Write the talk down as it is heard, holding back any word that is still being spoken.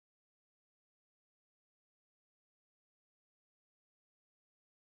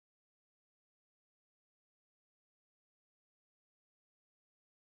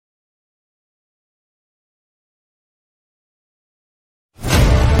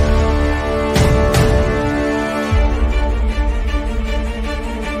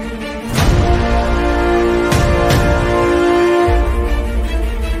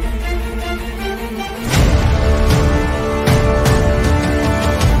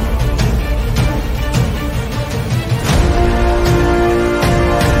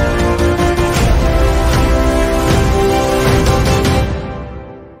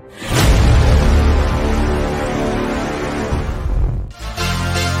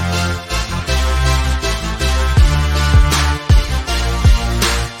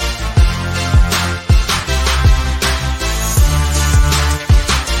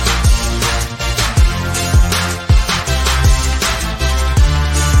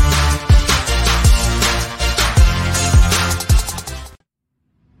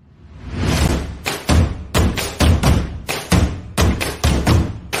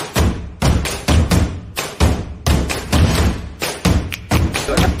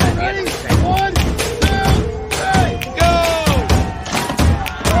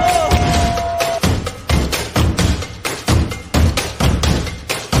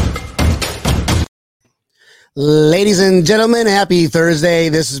Ladies and gentlemen, happy Thursday.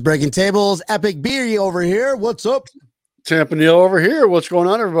 This is Breaking Tables. Epic Beery over here. What's up? Tampa Neil over here. What's going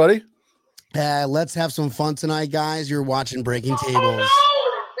on, everybody? Let's have some fun tonight, guys. You're watching Breaking Tables.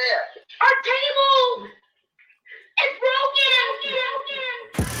 Oh, no! Our table is broken!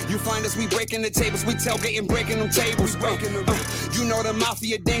 You find us, we breaking the tables, we tailgating, breaking them tables. You know the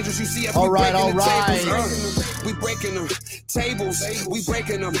mafia dangerous, you see us, all we right, breaking the right. tables. We breaking them tables, we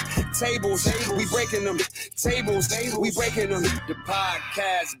breaking them tables, we breaking them tables, we breaking them. The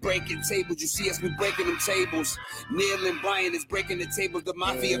podcast breaking tables, you see us, we breaking them tables. Neil and Brian is breaking the tables, the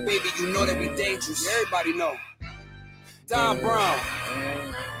mafia, baby, you know that we dangerous. Everybody know. Don Brown.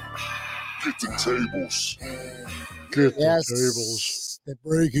 Get the tables. Get Yes, the tables. The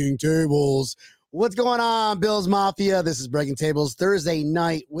Breaking Tables. What's going on, Bills Mafia? This is Breaking Tables Thursday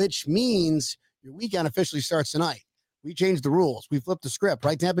night, which means your weekend officially starts tonight. We changed the rules. We flipped the script,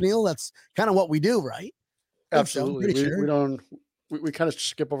 right, Tampa Neil? That's kind of what we do, right? Absolutely. So, sure. We kind of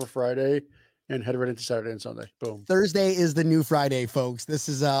skip over Friday and head right into Saturday and Sunday. Boom. Thursday is the new Friday, folks. This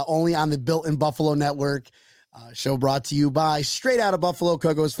is only on the Built in Buffalo Network. Show brought to you by Straight Out of Buffalo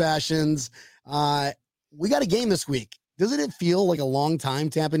Coco's Fashions. We got a game this week. Doesn't it feel like a long time,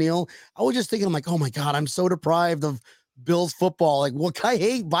 Tampa Neil? I was just thinking, I'm like, oh my God, I'm so deprived of Bills football. Like, what? I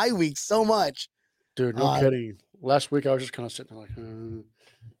hate bye weeks so much. Dude, no kidding. Llast week, I was just kind of sitting there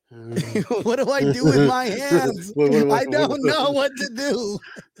like, what do I do with my hands? I don't know what to do.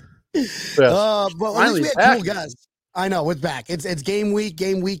 Yes. But at least we had cool guests. I know it's back. It's game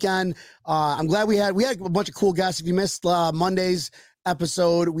weekend. I'm glad we had a bunch of cool guests. If you missed Monday's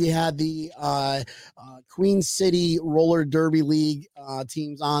episode, we had the Queen City Roller Derby League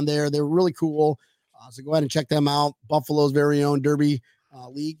teams on there. They're really cool. So go ahead and check them out. Buffalo's very own Derby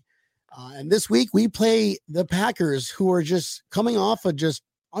League. And this week we play the Packers, who are just coming off of just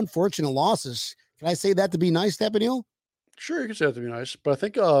unfortunate losses. Can I say that to be nice, Tampa Neil? Sure, you can say that to be nice. But I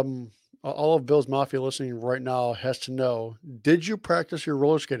think all of Bills Mafia listening right now has to know, did you practice your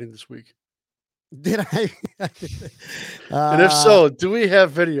roller skating this week? Did I? And if so, do we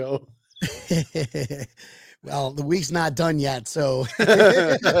have video? Well, the week's not done yet. So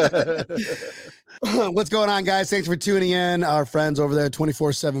what's going on, guys? Thanks for tuning in. Our friends over there,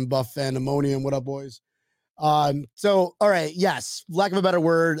 24/7 Buff Pandemonium. What up, boys? So, all right. Yes. Lack of a better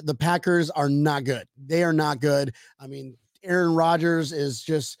word. The Packers are not good. They are not good. I mean, Aaron Rodgers is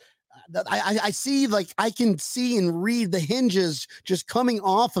just, I see, like, I can see and read the hinges just coming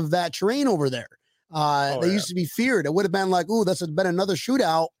off of that train over there. They used to be feared. It would have been like, ooh, that's been another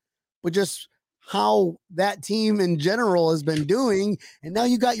shootout, but just how that team in general has been doing. And now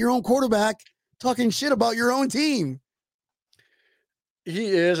you got your own quarterback talking shit about your own team. He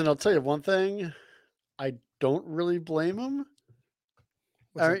is. And I'll tell you one thing, I don't really blame him.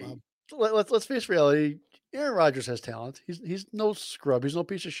 Let's face reality. Aaron Rodgers has talent. He's no scrub. He's no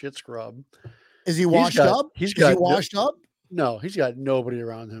piece of shit scrub. Is he washed up? Is he washed up? No, he's got nobody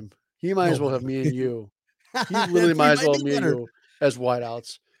around him. He might as well have me and you. He literally might as well have me and you as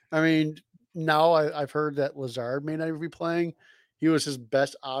wideouts. I mean, now I've heard that Lazard may not even be playing. He was his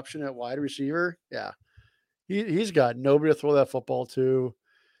best option at wide receiver. Yeah. He's got nobody to throw that football to.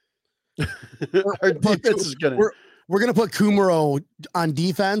 Our defense is going to. We're going to put Kumaro on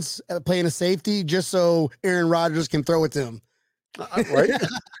defense, playing a safety, just so Aaron Rodgers can throw it to him. Right?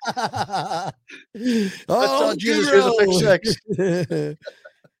 Oh, Jesus, here's a pick six.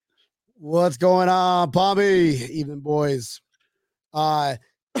 What's going on, Pompey? Even boys.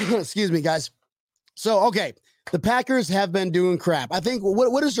 Excuse me, guys. So, okay. The Packers have been doing crap. I think,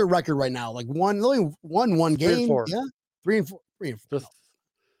 what is their record right now? Like one game? 3-4. Yeah? 3-4. 3-4.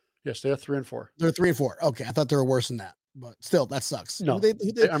 Yes, they're 3-4. They're 3-4. Okay, I thought they were worse than that, but still, that sucks. No, they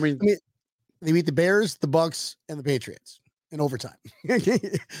beat the Bears, the Bucks, and the Patriots in overtime.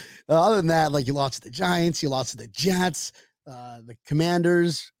 Other than that, like, you lost to the Giants, you lost to the Jets, the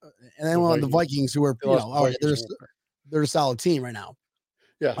Commanders, and then the Vikings, who are they're a solid team right now.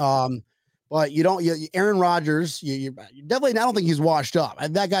 Yeah. But Aaron Rodgers, you definitely. I don't think he's washed up.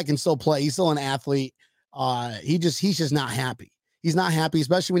 That guy can still play. He's still an athlete. He's just not happy. He's not happy,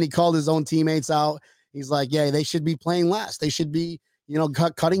 especially when he called his own teammates out. He's like, yeah, they should be playing less. They should be,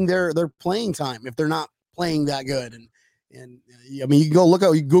 cutting their playing time if they're not playing that good. And I mean, you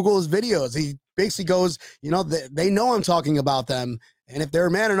can you Google his videos. He basically goes, they know I'm talking about them. And if they're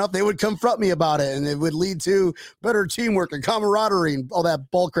man enough, they would confront me about it. And it would lead to better teamwork and camaraderie and all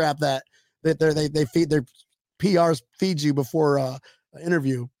that bull crap that they feed their PRs feeds you before an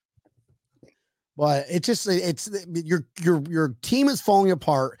interview. But it's your team is falling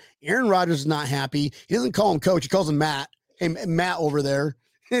apart. Aaron Rodgers is not happy. He doesn't call him coach. He calls him Matt. Hey, Matt over there.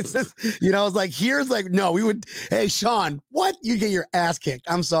 It's just, it's like, here's like, no, we would, hey, Sean, what? You get your ass kicked.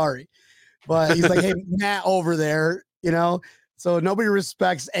 I'm sorry. But he's like, hey, Matt over there, so nobody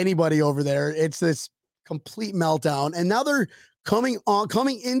respects anybody over there. It's this complete meltdown. And now they're coming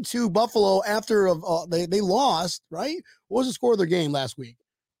into Buffalo after they lost, right? What was the score of their game last week?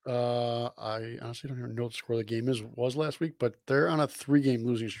 I honestly don't even know what the score of the game was last week, but they're on a 3-game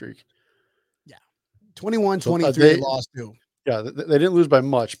losing streak. Yeah. 21-23 they lost to. Yeah, they didn't lose by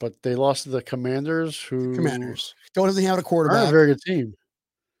much, but they lost to the Commanders, who doesn't have a quarterback. Aren't a very good team.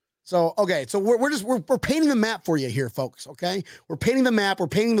 So, okay. So we're painting the map for you here, folks. Okay. We're painting the map. We're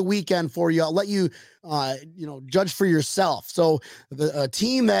painting the weekend for you. I'll let you, judge for yourself. So a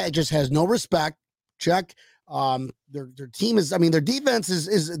team that just has no respect, check. Their team is, their defense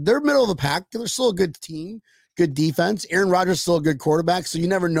is they're middle of the pack. They're still a good team, good defense. Aaron Rodgers is still a good quarterback. So you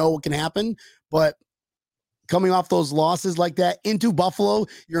never know what can happen, but coming off those losses like that into Buffalo,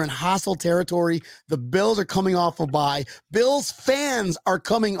 you're in hostile territory. The Bills are coming off a bye. Bills fans are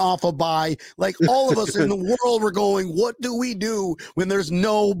coming off a bye. Like all of us in the world, we're going, what do we do when there's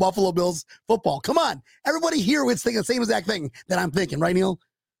no Buffalo Bills football? Come on. Everybody here would think the same exact thing that I'm thinking, right, Neil?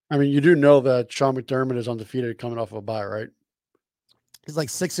 You do know that Sean McDermott is undefeated coming off of a bye, right? He's like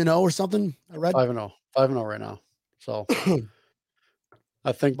 6-0 or something. I read 5-0 right now. So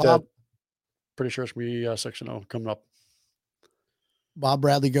I think that pretty sure it's going to be 6-0 coming up. Bob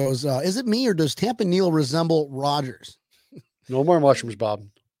Bradley goes, is it me or does Tampa Neil resemble Rodgers? No more mushrooms, Bob.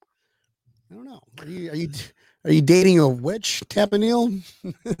 I don't know. Are you dating a witch, Tampa Neil?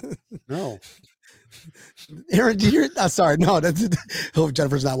 No. Aaron, do you hear? Sorry, no. Hope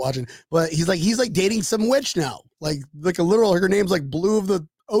Jennifer's not watching. But he's like dating some witch now, like a literal. Her name's like Blue of the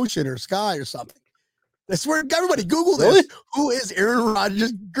Ocean or Sky or something. I swear, everybody, Google this. Really? Who is Aaron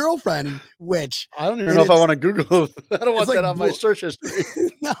Rodgers' girlfriend? Witch? I don't even know if I want to Google. I don't want that on my search history.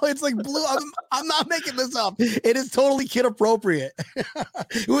 No, it's like Blue. I'm not making this up. It is totally kid appropriate.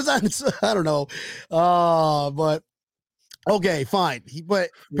 It was on. I don't know. But okay, fine.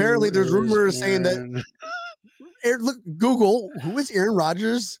 But apparently, there's rumors saying that. Look, Google who is Aaron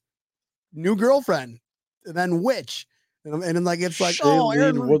Rodgers' new girlfriend, and then which, and then like it's like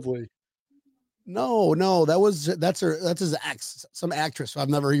Shailene Woodley. No, that's his ex, some actress I've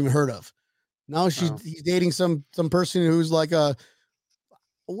never even heard of. Now he's dating some person who's like a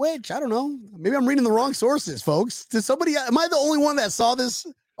witch. I don't know. Maybe I'm reading the wrong sources, folks. Am I the only one that saw this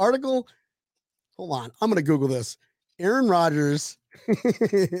article? Hold on, I'm gonna Google this. Aaron Rodgers,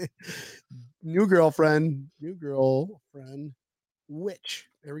 new girlfriend, witch.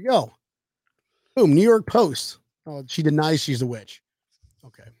 There we go. Boom, New York Post. Oh, she denies she's a witch.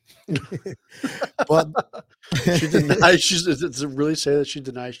 Okay. But she denies does it really say that she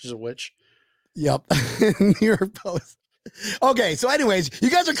denies she's a witch? Yep. New York Post. Okay, so anyways, you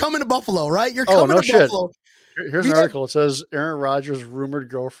guys are coming to Buffalo, right? You're coming to Buffalo. Here's an article. It says Aaron Rodgers' rumored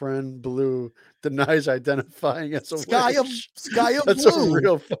girlfriend Blue denies identifying as a Sky witch. Of That's Blue. A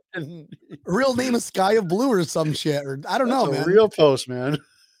real fucking real name is Sky of Blue or some shit, or I don't know, man. Real post, man.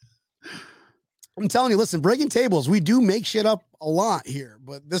 I'm telling you, listen, breaking tables, we do make shit up a lot here,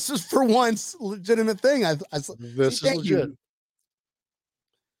 but this is for once a legitimate thing. This is legit.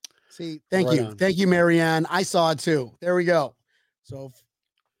 Thank you. Thank you, Marianne. I saw it too. There we go. So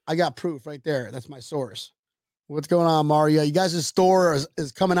I got proof right there. That's my source. What's going on, Mario? You guys' store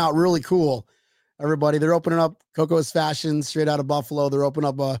is coming out really cool. Everybody, they're opening up Coco's Fashion straight out of Buffalo. They're opening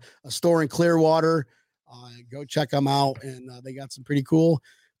up a store in Clearwater. Go check them out. And they got some pretty cool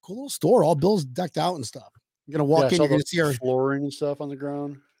little store, all Bills decked out and stuff. You're gonna walk in, you're gonna see our flooring and stuff on the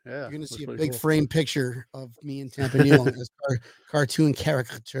ground. Yeah, you're gonna see a big frame picture of me and Tampa Neil as cartoon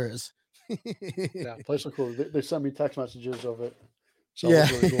caricatures. Yeah, place look cool. They sent me text messages of it. So yeah,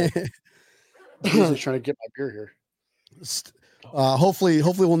 really cool. I'm trying to get my beer here. Hopefully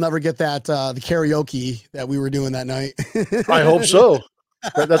we'll never get that the karaoke that we were doing that night. I hope so.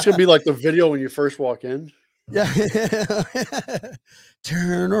 That's gonna be like the video when you first walk in. Yeah.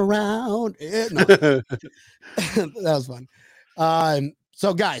 Turn around. No. That was fun.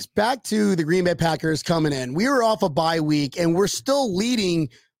 So guys, back to the Green Bay Packers coming in. We were off a bye week and we're still leading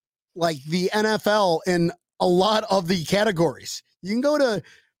like the NFL in a lot of the categories. You can go to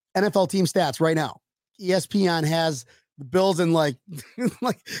NFL team stats right now. ESPN has the Bills in like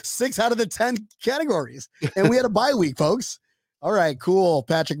 6 out of the 10 categories. And we had a bye week, folks. All right, cool.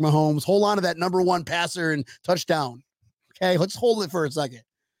 Patrick Mahomes, hold on to that number 1 passer and touchdown. Okay, let's hold it for a second.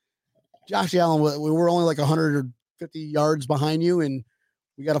 Josh Allen, we were only like 150 yards behind you, and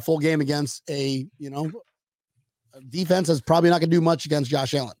we got a full game against a defense that's probably not going to do much against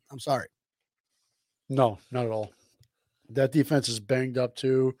Josh Allen. I'm sorry. No, not at all. That defense is banged up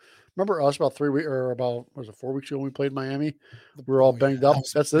too. Remember us about 3 weeks or about was it 4 weeks ago when we played Miami? We were all banged up.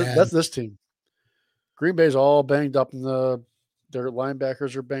 That's this team. Green Bay's all banged up, and their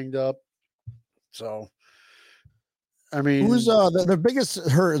linebackers are banged up. So, I mean, who's the biggest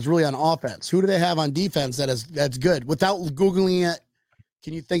hurt is really on offense. Who do they have on defense that's good? Without googling it,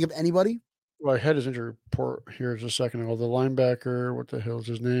 can you think of anybody? Well, I had his injury report here just a second ago. The linebacker, what the hell is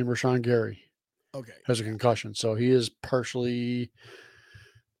his name? Rashawn Gary. Okay, has a concussion, so he is partially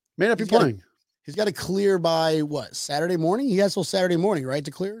may not be playing. He's got to clear by what, Saturday morning? He has till Saturday morning, right,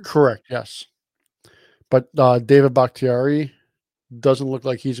 to clear? Correct, yes. But David Bakhtiari doesn't look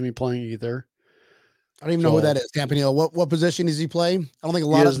like he's going to be playing either. I don't even know who that is, Tampanil. What position does he play? I don't think a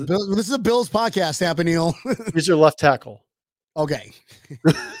lot of Bills. This is a Bills podcast, Tampanil. He's your left tackle. Okay.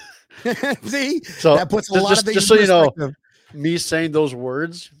 See? So that puts a lot of things just so you know, me saying those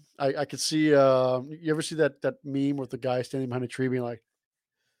words, I could see you ever see that meme with the guy standing behind a tree being like,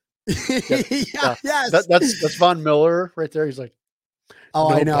 yes. That's Von Miller right there. He's like, oh,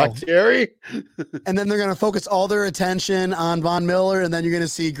 no, I know. Bakhtiari. And then they're going to focus all their attention on Von Miller, and then you're going to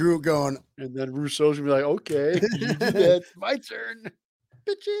see Groot going. And then Rousseau's going to be like, okay, you do that. My turn,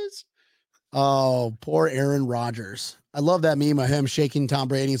 bitches. Oh, poor Aaron Rodgers. I love that meme of him shaking Tom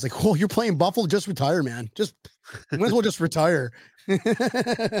Brady. He's like, oh, you're playing Buffalo? Just retire, man. Might as well just retire. Who's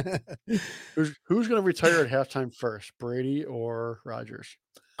going to retire at halftime first, Brady or Rodgers?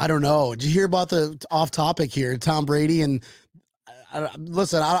 I don't know. Did you hear about the off topic here? Tom Brady and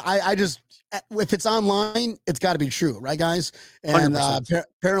listen, I just, if it's online, it's got to be true, right, guys? And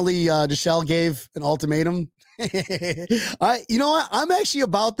apparently, Giselle gave an ultimatum. You know what? I'm actually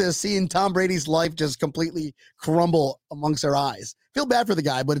about this, seeing Tom Brady's life just completely crumble amongst our eyes. Feel bad for the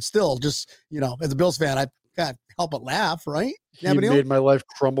guy, but it's still just, as a Bills fan, I can't help but laugh, right? He made my life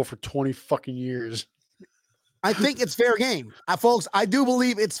crumble for 20 fucking years. I think it's fair game. Folks, I do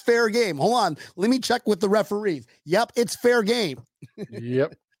believe it's fair game. Hold on. Let me check with the referees. Yep, it's fair game.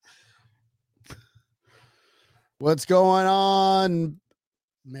 Yep. What's going on,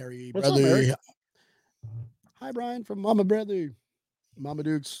 Mary What's brother? Up, Mary? Hi, Brian from Mama Brother. Mama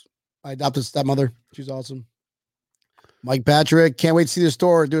Dukes. My adopted stepmother. She's awesome. Mike Patrick. Can't wait to see the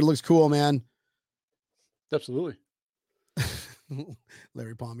store. Dude, it looks cool, man. Absolutely.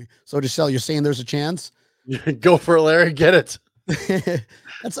 Larry Palmy. So, Giselle, you're saying there's a chance? Go for it, Larry. Get it.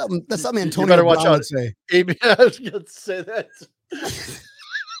 That's something Antonio you better watch Brown out. would say. Amy, I was going to say that.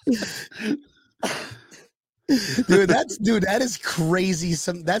 That is crazy.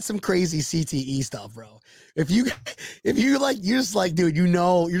 That's some crazy CTE stuff, bro. If you like, you're just like, dude,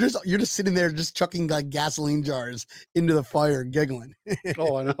 you're just sitting there just chucking like gasoline jars into the fire, giggling.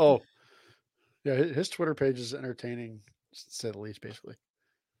 Oh, I know. Yeah, his Twitter page is entertaining, to say the least, basically.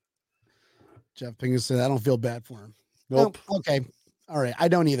 Jeff Pingus said, I don't feel bad for him. Nope. Oh, okay. All right. I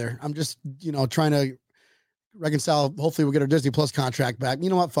don't either. I'm just, trying to reconcile. Hopefully we'll get our Disney Plus contract back. You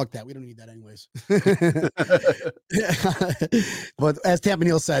know what? Fuck that. We don't need that anyways. But as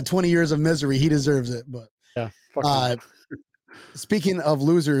Tampa said, 20 years of misery, he deserves it. But yeah. Speaking of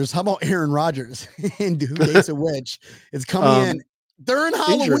losers, how about Aaron Rodgers and Who Dates a Witch? It's coming in during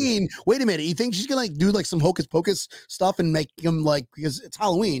Halloween. Injured. Wait a minute. You think she's going to do like some hocus pocus stuff and make him like, because it's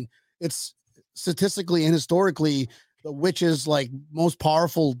Halloween. It's statistically and historically the witch's like most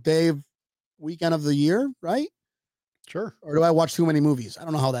powerful weekend of the year, right? Sure. Or do I watch too many movies? I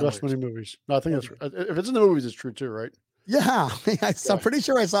don't know how that works. Many movies. No, I think that's if it's in the movies, it's true too, right? Yeah, I'm pretty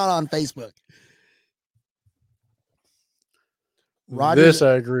sure I saw it on Facebook. This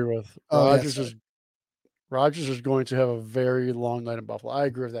I agree with. Oh, Rodgers is going to have a very long night in Buffalo. I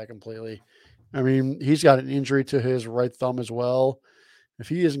agree with that completely. I mean, he's got an injury to his right thumb as well. If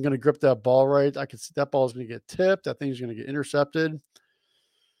he isn't going to grip that ball right, I can see that ball is going to get tipped. That thing's going to get intercepted.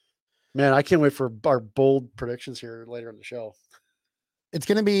 Man, I can't wait for our bold predictions here later in the show. It's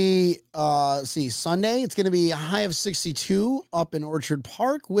going to be, Sunday. It's going to be a high of 62 up in Orchard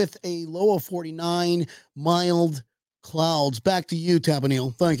Park with a low of 49, mild clouds. Back to you,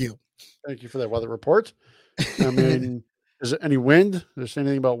 Tampanil. Thank you. Thank you for that weather report. I mean, is there any wind? Is there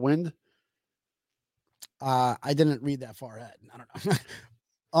anything about wind? I didn't read that far ahead. I don't know.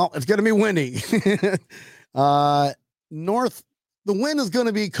 Oh, it's going to be windy. North. The wind is going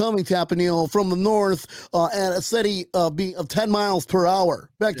to be coming, Tampanil, from the north at a steady beat of 10 miles per hour.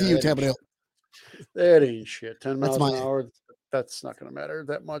 Back to you, Tampanil. That ain't shit. 10 miles an hour. That's not going to matter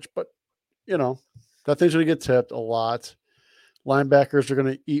that much. But, that thing's going to get tipped a lot. Linebackers are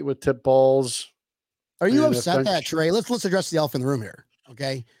going to eat with tip balls. Are you upset that, Trey? Let's address the elephant in the room here,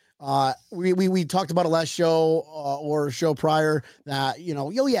 okay? We talked about it last show or show prior that,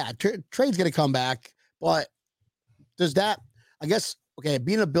 Trey's going to come back, but does that, I guess, okay,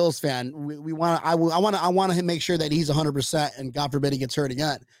 being a Bills fan, we want to, I want to make sure that he's 100% and God forbid he gets hurt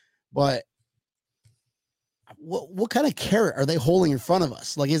again. But what kind of carrot are they holding in front of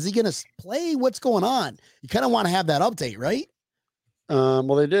us? Like, is he going to play? What's going on? You kind of want to have that update, right? Well,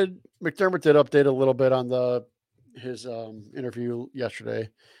 McDermott did update a little bit on his interview yesterday.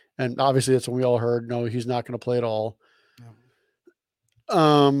 And obviously that's when we all heard, no, he's not going to play at all.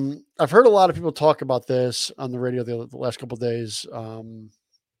 No. I've heard a lot of people talk about this on the radio the last couple of days. An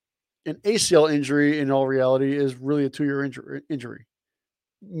ACL injury in all reality is really a 2-year injury.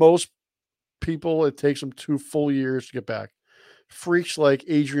 Most people, it takes them 2 full years to get back. Freaks like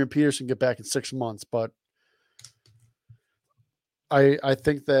Adrian Peterson get back in 6 months, but I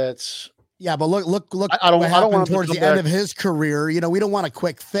think that's but look. I don't want towards the end of his career. You know, we don't want a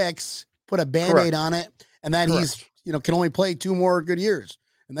quick fix, put a Band-Aid on it, and then he's can only play 2 more good years,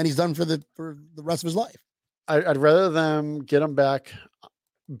 and then he's done for the rest of his life. I'd rather them get him back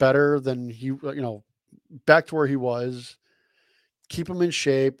better than back to where he was, keep him in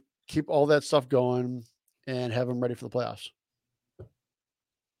shape, keep all that stuff going, and have him ready for the playoffs.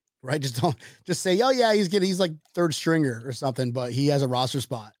 Right. Just say, oh yeah, he's like 3rd stringer or something, but he has a roster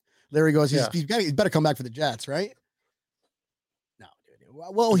spot. There he goes. He's better come back for the Jets, right? No,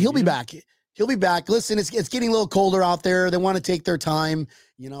 dude. Well, he'll be back. He'll be back. Listen, it's getting a little colder out there. They want to take their time.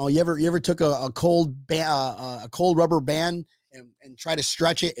 You know, you ever took a cold rubber band and try to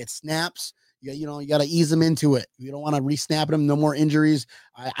stretch it? It snaps. You got to ease them into it. You don't want to re-snap them. No more injuries.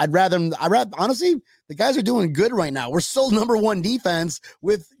 I'd rather honestly, the guys are doing good right now. We're still number 1 defense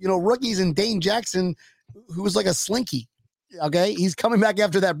with, rookies and Dane Jackson, who was like a slinky. Okay. He's coming back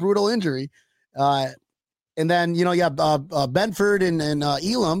after that brutal injury. And then, Benford and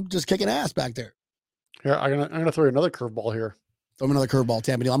Elam just kicking ass back there. Here, I'm gonna throw you another curveball here. Throw me another curveball,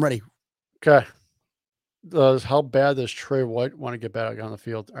 Tampa Deal. I'm ready. Okay. How bad does Trey White want to get back on the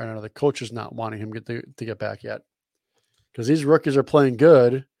field? I don't know. The coach is not wanting him to get back yet because these rookies are playing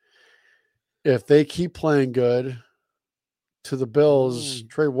good. If they keep playing good to the Bills,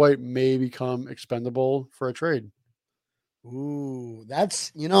 Trey White may become expendable for a trade. Ooh,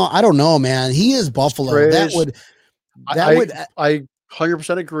 that's, I don't know, man. He is Buffalo. I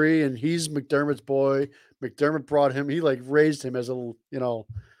 100% agree. And he's McDermott's boy. McDermott brought him. He raised him as a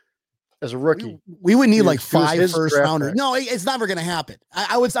rookie. We would need 5 first rounders. No, it's never going to happen.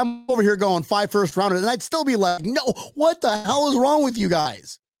 I'm over here going 5 first rounders, and I'd still be like, no, what the hell is wrong with you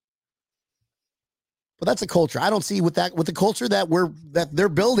guys? But that's a culture. I don't see with the culture that they're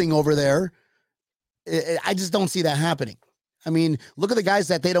building over there. I just don't see that happening. I mean, look at the guys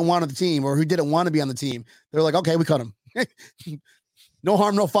that they don't want on the team or who didn't want to be on the team. They're like, okay, we cut him. No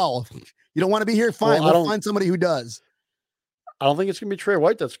harm, no foul. You don't want to be here? Fine. We'll find somebody who does. I don't think it's going to be Trey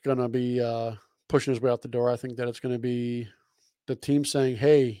White that's going to be pushing his way out the door. I think that it's going to be the team saying,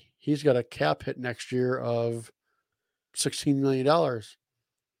 hey, he's got a cap hit next year of $16 million.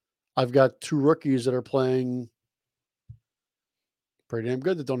 I've got 2 rookies that are playing pretty damn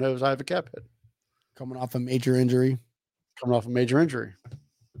good that don't have as high of a cap hit. Coming off a major injury.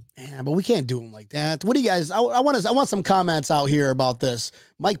 Yeah, but we can't do them like that. What do you guys? I want some comments out here about this.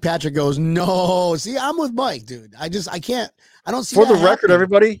 Mike Patrick goes, no. See, I'm with Mike, dude. I can't. I don't see. For the record,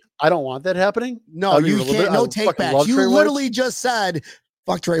 everybody, I don't want that happening. No, you can't. No take backs. You literally just said,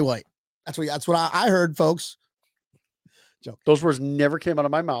 "Fuck Trey White." That's what I heard, folks. Joke. Those words never came out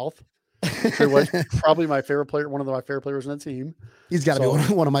of my mouth. Trey White's probably my favorite player, one of my favorite players on the team. He's got to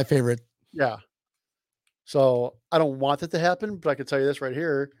be one of my favorite. Yeah. So I don't want that to happen, but I can tell you this right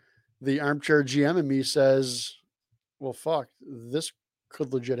here. The armchair GM in me says, well, fuck, this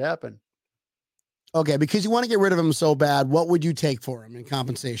could legit happen. Okay, because you want to get rid of him so bad, what would you take for him in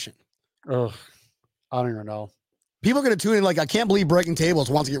compensation? Oh, I don't even know. People are going to tune in like, I can't believe Breaking Tables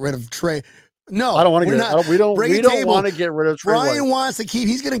wants to get rid of Trey. No, I don't want to get. We don't want to get rid of Trey Brian White. Wants to keep.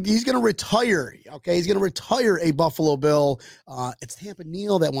 He's gonna retire. Okay, he's gonna retire a Buffalo Bill. It's Tampa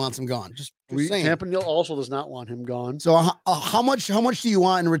Neal that wants him gone. Just saying. Tampa Neal also does not want him gone. So how much do you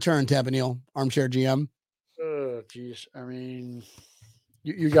want in return, Tampa Neal, armchair GM? Oh, geez. I mean,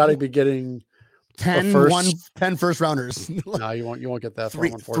 you got to be getting 10 first rounders. No, you won't get that.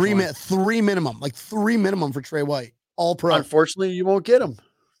 Three minimum, like 3 minimum for Trey White. All pro. Unfortunately, you won't get him.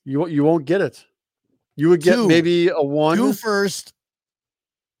 You won't get it. You would get maybe a 1, 2 first,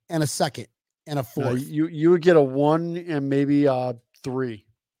 and a second, and a 4th. You would get a 1 and maybe 3.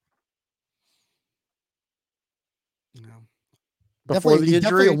 No. Before the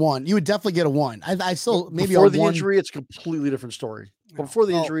injury, a 1. You would definitely get a 1. I still maybe before the injury, it's a completely different story. But before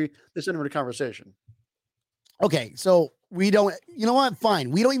the injury, this ended a conversation. Okay, so we don't. You know what?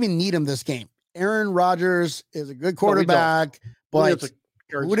 Fine. We don't even need him this game. Aaron Rodgers is a good No, we don't. quarterback, We have but to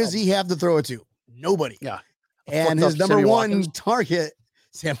carry who does he have to throw it to? Nobody. Yeah. And Fucked his up number Sammy one Watkins. target,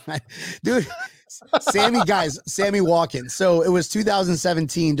 Sammy Watkins. So it was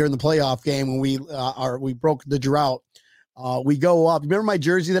 2017 during the playoff game when we broke the drought. We go up. Remember my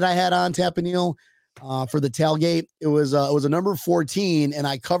jersey that I had on, Tappanil, for the tailgate? It was a number 14, and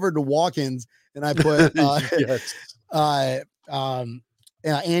I covered the Watkins, and I put Yes.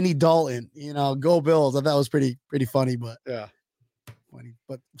 Andy Dalton. Go Bills. I thought it was pretty funny, but Yeah. funny.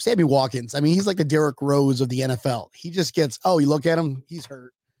 But Sammy Watkins, I mean, he's like the Derrick Rose of the NFL. He just gets, you look at him, he's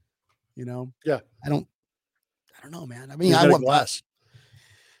hurt. Yeah. I don't know, man. I mean, He's I got a want glass.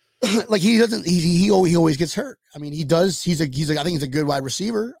 like he doesn't. He always gets hurt. I mean, he does. I think he's a good wide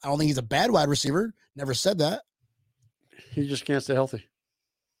receiver. I don't think he's a bad wide receiver. Never said that. He just can't stay healthy.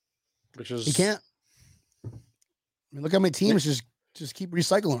 Which is He can't. I mean, look how many teams just keep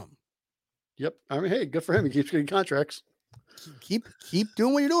recycling him. Yep. I mean, hey, good for him. He keeps getting contracts. Keep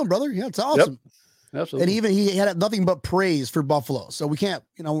doing what you're doing, brother. Yeah, it's awesome. Absolutely. And even he had nothing but praise for Buffalo. So we can't,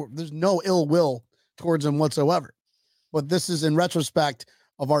 there's no ill will towards him whatsoever. But this is in retrospect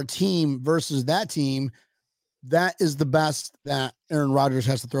of our team versus that team. That is the best that Aaron Rodgers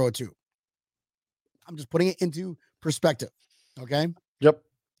has to throw it to. I'm just putting it into perspective. Okay. Yep.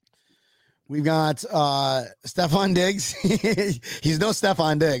 We've got Stephon Diggs. He's no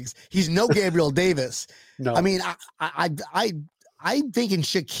Stephon Diggs. He's no Gabriel Davis. No. I mean, I'm thinking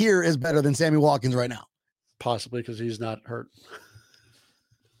Shakir is better than Sammy Watkins right now. Possibly because he's not hurt.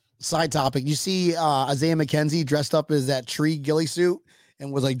 Side topic. You see Isaiah McKenzie dressed up as that tree ghillie suit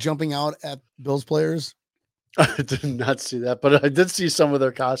and was like jumping out at Bills players. I did not see that, but I did see some of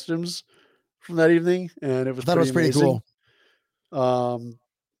their costumes from that evening, and it was pretty cool.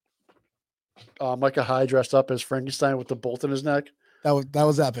 Micah Hyde dressed up as Frankenstein with the bolt in his neck. That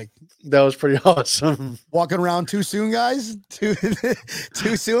was epic. That was pretty awesome. Walking around too soon, guys. Too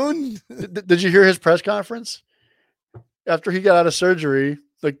soon. Did you hear his press conference after he got out of surgery?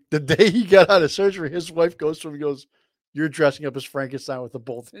 Like the day he got out of surgery, his wife goes to him and goes, "You're dressing up as Frankenstein with a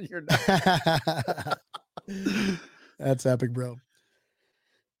bolt in your neck." That's epic, bro.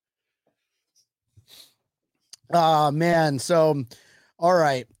 Oh man. So, all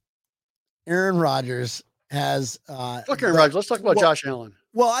right. Aaron Rodgers has Fuck Aaron Rodgers. Let's talk about Josh Allen.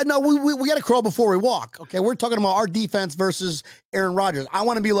 Well, I know we got to crawl before we walk. Okay, we're talking about our defense versus Aaron Rodgers. I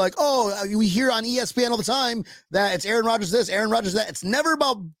want to be like, we hear on ESPN all the time that it's Aaron Rodgers this, Aaron Rodgers that. It's never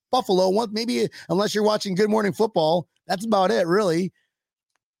about Buffalo. Maybe unless you're watching Good Morning Football, that's about it, really.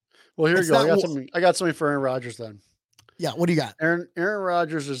 Well, here you go. I got something for Aaron Rodgers then. Yeah, what do you got? Aaron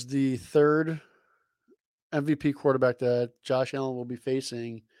Rodgers is the third MVP quarterback that Josh Allen will be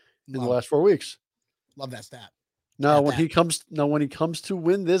facing in the last 4 weeks. Love that stat. Now, when he comes to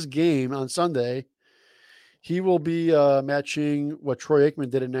win this game on Sunday, he will be matching what Troy Aikman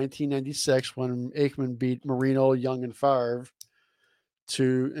did in 1996 when Aikman beat Marino, Young, and Favre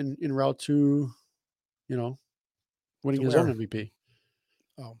in route to, winning his own MVP.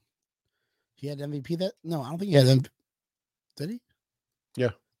 Oh, he had MVP that? No, I don't think he had MVP. Did he? Yeah.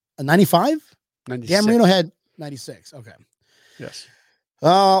 A 95? 96. Dan Marino had 96. Okay. Yes.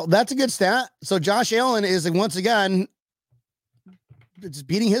 That's a good stat. So Josh Allen is once again just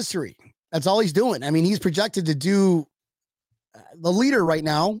beating history. That's all he's doing. I mean, he's projected to do the leader right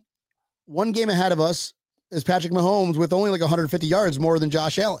now. One game ahead of us is Patrick Mahomes with only like 150 yards more than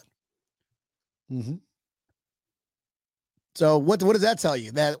Josh Allen. Mm-hmm. So what does that tell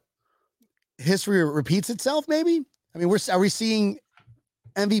you? That history repeats itself? Maybe. I mean, are we seeing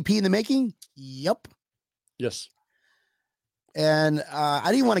MVP in the making? Yep. Yes. And I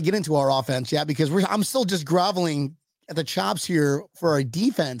didn't want to get into our offense yet because I'm still just groveling at the chops here for our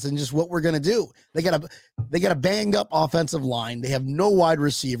defense and just what we're going to do. They got a banged up offensive line. They have no wide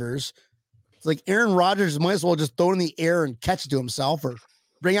receivers. It's like Aaron Rodgers might as well just throw it in the air and catch it to himself or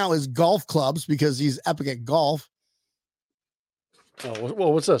bring out his golf clubs because he's epic at golf. Oh,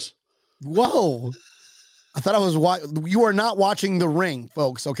 well, what's this? Whoa. I thought I was you are not watching The Ring,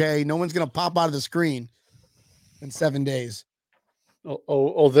 folks. Okay. No one's going to pop out of the screen in 7 days.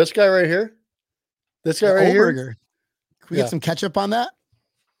 Oh, this guy right here. This guy right here. Can we get some ketchup on that?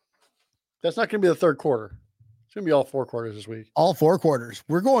 That's not going to be the third quarter. It's going to be all 4 quarters this week. All 4 quarters.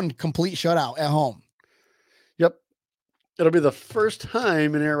 We're going complete shutout at home. Yep. It'll be the first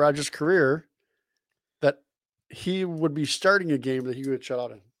time in Aaron Rodgers' career that he would be starting a game that he would shut out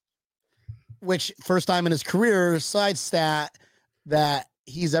in. Which first time in his career, side stat, that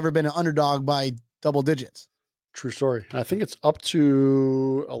he's ever been an underdog by double digits. True story. I think it's up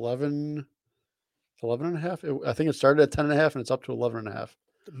to 11 and a half. I think it started at 10 and a half and it's up to 11 and a half.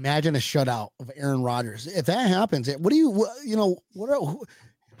 Imagine a shutout of Aaron Rodgers. If that happens, how are you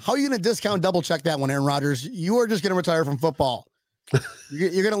going to discount double check that one, Aaron Rodgers? You are just going to retire from football.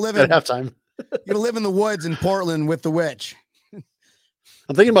 You're going to live at in halftime. You're going to live in the woods in Portland with the witch.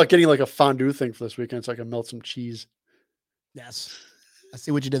 I'm thinking about getting like a fondue thing for this weekend so I can melt some cheese. Yes. I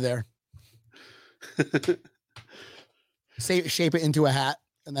see what you did there. Shape it into a hat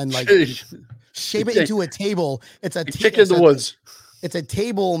and then like shape it into a table. It's a kick in the woods. It's a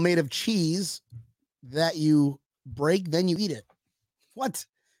table made of cheese that you break, then you eat it. What?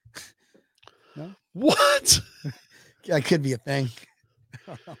 No? What? That could be a thing.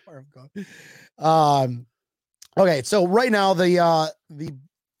 Okay, so right now the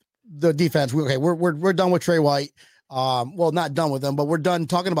defense. We're done with Trey White. Well, not done with them, but we're done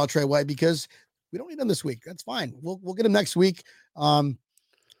talking about Trey White because we don't need him this week. That's fine. We'll get him next week,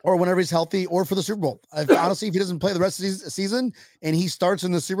 or whenever he's healthy, or for the Super Bowl. Honestly, if he doesn't play the rest of the season and he starts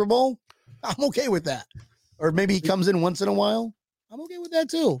in the Super Bowl, I'm okay with that. Or maybe he comes in once in a while. I'm okay with that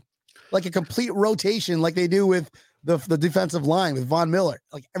too. Like a complete rotation, like they do with the defensive line with Von Miller.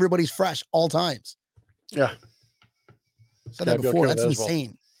 Like everybody's fresh all times. Yeah. Said that before. That's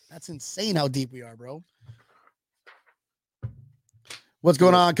insane. That's insane how deep we are, bro. What's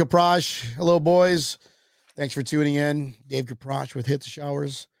going on, Kaprash? Hello, boys. Thanks for tuning in. Dave Kaprash with Hit the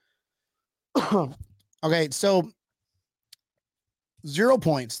Showers. Okay, so 0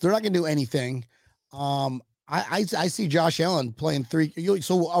 points. They're not going to do anything. I see Josh Allen playing three.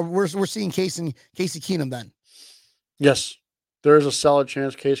 So we're seeing Casey Keenum then. Yes, there is a solid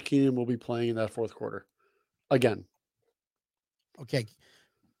chance Case Keenum will be playing in that fourth quarter again. Okay,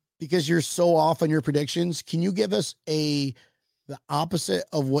 because you're so off on your predictions, can you give us the opposite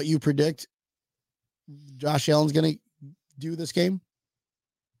of what you predict Josh Allen's going to do this game?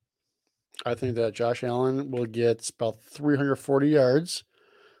 I think that Josh Allen will get about 340 yards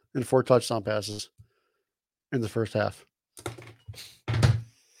and 4 touchdown passes in the first half.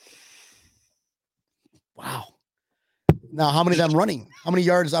 Wow. Now, how many of them running? How many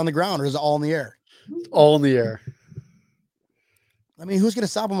yards on the ground, or is it all in the air? All in the air. I mean, who's going to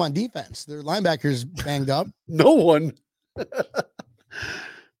stop them on defense? Their linebackers banged up. No one.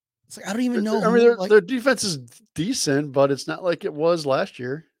 It's like, I don't even know. I mean, their defense is decent, but it's not like it was last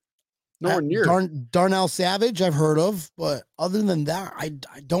year. Nowhere near. Darnell Savage, I've heard of, but other than that, I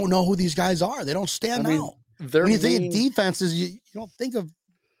don't know who these guys are. They don't stand out. When you think of defenses, you don't think of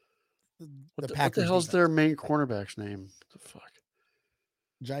the Packers. What the hell's their main cornerback's name? What the fuck?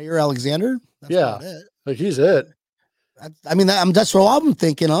 Jair Alexander? That's about it. Like he's it. That's what I'm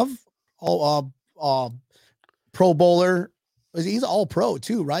thinking of. Pro Bowler. He's all pro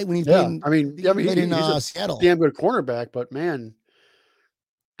too, right? When he's playing, he's a Seattle. Damn good cornerback, but man,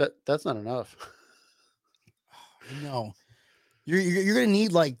 that's not enough. No, you're gonna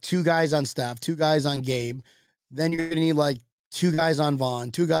need like 2 guys on staff, 2 guys on Gabe, then you're gonna need like 2 guys on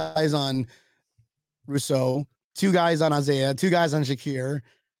Vaughn, 2 guys on Rousseau, 2 guys on Isaiah, 2 guys on Shakir,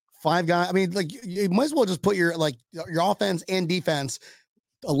 5 guys. I mean, like you might as well just put your offense and defense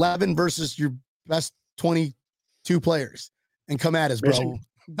 11 versus your best 22 players and come at us, bro.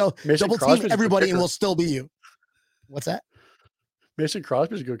 Double team everybody and we'll still be you. What's that? Mason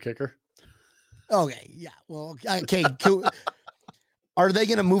Crosby's a good kicker. Okay, yeah. Well, okay. Are they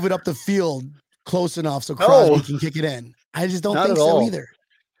going to move it up the field close enough so Crosby can kick it in? I just don't think so either.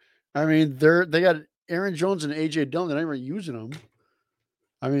 I mean, they got Aaron Jones and AJ Dillon. They're not even using them.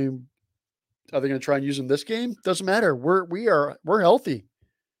 I mean, are they going to try and use them this game? Doesn't matter. We're healthy.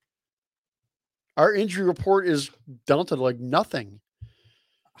 Our injury report is down to like nothing.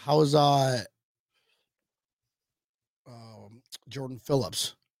 How's Jordan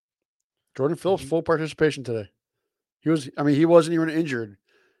Phillips? Jordan Phillips full participation today. He wasn't even injured.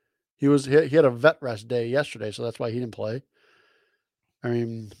 He had a vet rest day yesterday, so that's why he didn't play. I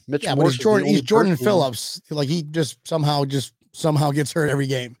mean, Mitch. Yeah, but he's Jordan Phillips. Like he just somehow gets hurt every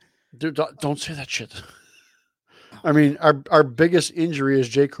game. Dude, don't say that shit. I mean, our biggest injury is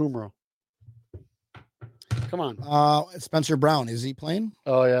Jay Kumro. Come on. Spencer Brown, is he playing?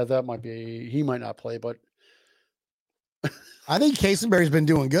 Oh yeah, that might be. He might not play, but I think Casenberry's been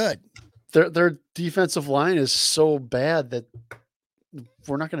doing good. Their defensive line is so bad that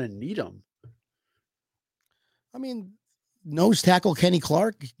we're not going to need them. I mean, nose tackle Kenny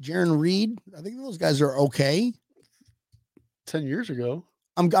Clark, Jaron Reed. I think those guys are okay. 10 years ago.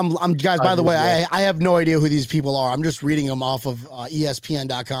 I'm guys. By the way, I have no idea who these people are. I'm just reading them off of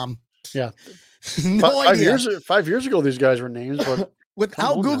ESPN.com. Yeah. No idea. 5 years ago, these guys were names, but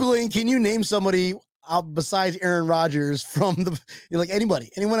without Googling, can you name somebody besides Aaron Rodgers from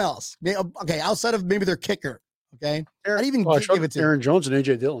anyone else? Okay, outside of maybe their kicker. Okay. Aaron, I'd even well, give it to Aaron Jones and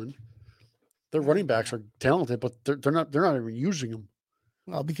AJ Dillon. Their running backs are talented, but they're not even using them.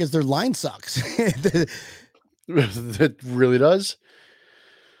 Well, because their line sucks. It really does.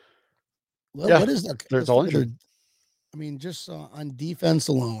 Well, Yeah, what is that? they're all injured. I mean, just on defense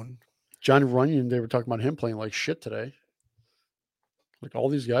alone. Johnny Runyon, they were talking about him playing like shit today. Like all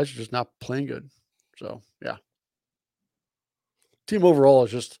these guys are just not playing good. So yeah. Team overall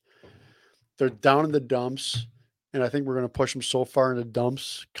is just they're down in the dumps. And I think we're going to push them so far in the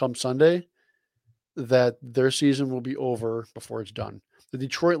dumps come Sunday that their season will be over before it's done. The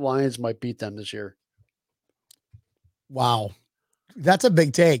Detroit Lions might beat them this year. Wow. That's a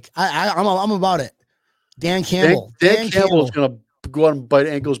big take. I'm about it. Dan Campbell. Dan Campbell is going to go out and bite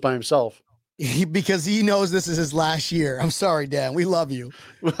ankles by himself. Because he knows this is his last year. I'm sorry, Dan. We love you.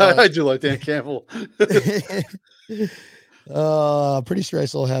 I do like Dan Campbell. Pretty sure I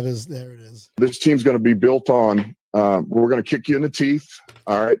still have his. There it is. This team's going to be built on, we're going to kick you in the teeth.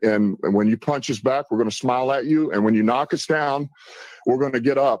 All right. And when you punch us back, we're going to smile at you. And when you knock us down, we're going to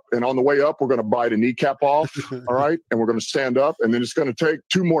get up. And on the way up, we're going to bite a kneecap off. All right. And we're going to stand up. And then it's going to take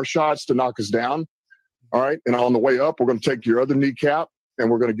 2 more shots to knock us down. All right. And on the way up, we're going to take your other kneecap and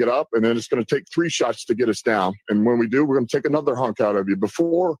we're going to get up. And then it's going to take 3 shots to get us down. And when we do, we're going to take another hunk out of you.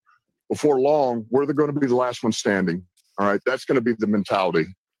 Before long, we're going to be the last one standing. All right. That's going to be the mentality.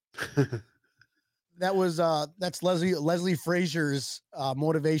 That's Leslie Frazier's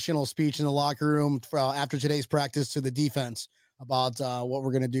motivational speech in the locker room after today's practice to the defense about what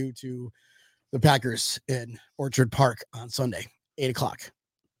we're going to do to the Packers in Orchard Park on Sunday, 8:00.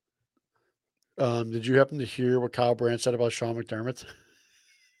 Did you happen to hear what Kyle Brandt said about Sean McDermott?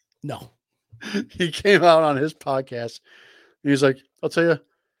 No. He came out on his podcast. He's like, I'll tell you,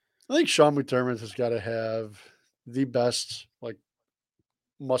 I think Sean McDermott has got to have the best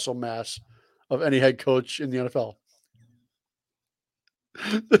muscle mass of any head coach in the NFL.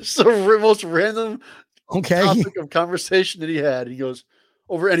 It's the most random topic of conversation that he had. He goes,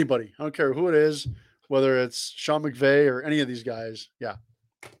 over anybody. I don't care who it is, whether it's Sean McVay or any of these guys. Yeah.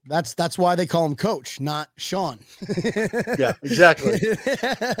 That's why they call him coach, not Sean. Yeah, exactly.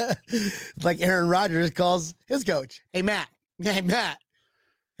 Like Aaron Rodgers calls his coach. Hey, Matt. Hey, Matt.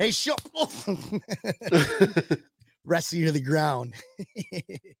 Hey, Sean. Wrestle you to the ground.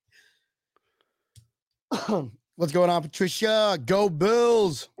 What's going on, Patricia? Go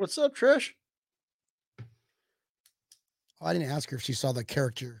Bills. What's up, Trish? Oh, I didn't ask her if she saw the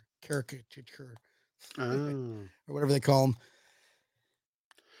caricature, or whatever they call them.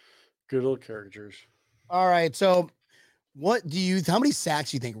 Good old caricatures. All right. So how many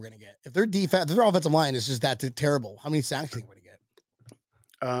sacks do you think we're going to get? If their offensive line is just that terrible, how many sacks do you think we're going to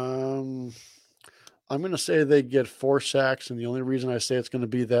get? I'm going to say they get 4 sacks. And the only reason I say it's going to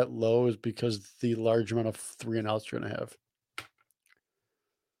be that low is because the large amount of 3 and outs you're going to have.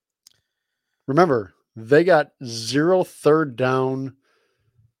 Remember, they got 0 third down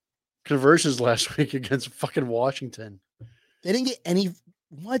conversions last week against fucking Washington. They didn't get any.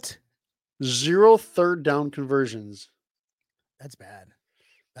 What? 0 third down conversions. That's bad.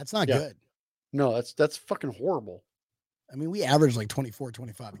 That's not good. No, that's fucking horrible. I mean, we average like 24,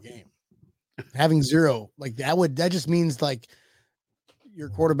 25 a game. Having 0, like that just means like your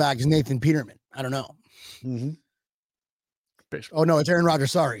quarterback is Nathan Peterman. I don't know. Mm-hmm. Oh no, it's Aaron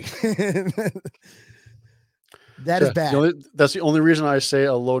Rodgers. Sorry. That is bad. That's the only reason I say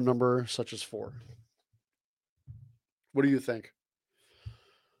a low number such as 4. What do you think?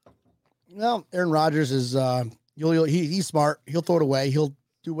 Well, Aaron Rodgers is he's smart. He'll throw it away. He'll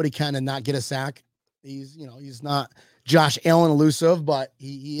do what he can and not get a sack. He's not Josh Allen elusive, but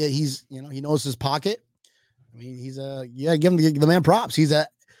he's he knows his pocket. I mean, give him the man props. He's a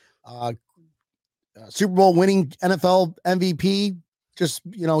Super Bowl winning NFL MVP. Just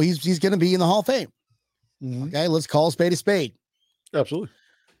he's going to be in the Hall of Fame. Mm-hmm. Okay, let's call a spade a spade. Absolutely.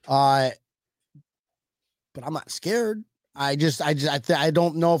 But I'm not scared. I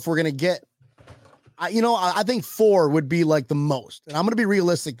don't know if we're gonna get. I think 4 would be like the most, and I'm gonna be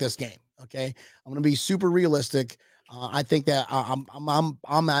realistic this game. Okay, I'm gonna be super realistic. I think that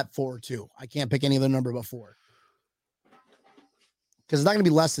I'm at 4 too. I can't pick any other number but 4 because it's not gonna be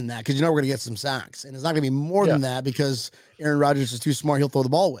less than that because we're gonna get some sacks, and it's not gonna be more than that because Aaron Rodgers is too smart. He'll throw the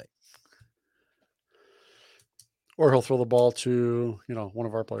ball away, or he'll throw the ball to one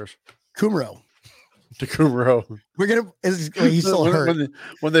of our players, Kumro. To Kumro. He's still hurt.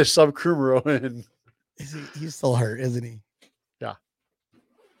 When they sub Kumro in. He's still hurt, isn't he? Yeah.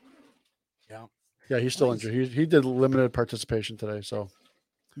 Yeah. Yeah, he's still injured. He did limited participation today, so.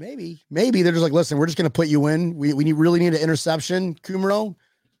 Maybe they're just like, listen, we're just going to put you in. We really need an interception, Kumro.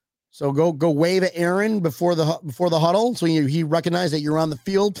 So go wave at Aaron before the huddle, so he recognized that you're on the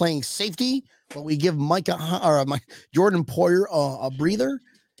field playing safety. But we give Jordan Poyer a breather.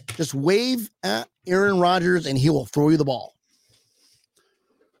 Just wave at Aaron Rodgers, and he will throw you the ball.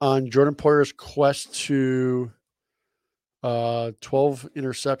 On Jordan Poyer's quest to 12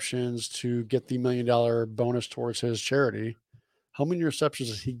 interceptions to get the $1 million bonus towards his charity, how many interceptions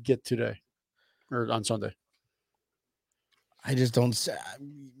does he get today or on Sunday? I just don't.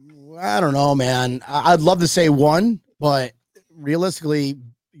 I don't know, man. I'd love to say one, but realistically,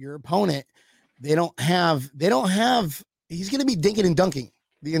 your opponent, they don't have. He's going to be dinking and dunking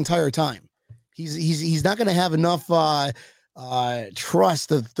the entire time. He's not going to have enough trust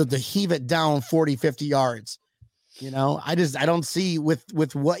to heave it down 40, 50 yards. I don't see with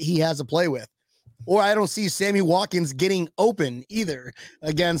what he has to play with, or I don't see Sammy Watkins getting open either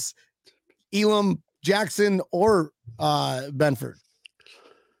against Elam, Jackson, or Benford.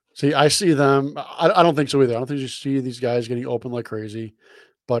 See, I see them. I don't think so either. I don't think you see these guys getting open like crazy,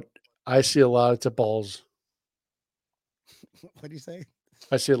 but I see a lot of tip balls. What do you say?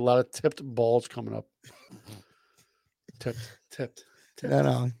 I see a lot of tipped balls coming up. Tipped.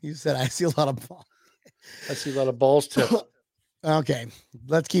 No. You said I see a lot of balls. I see a lot of balls tipped. Okay,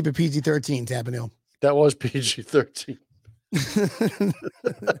 let's keep it PG-13, Tapanil. That was PG-13.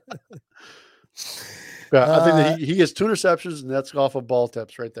 Yeah, I think that he gets 2 interceptions, and that's off of ball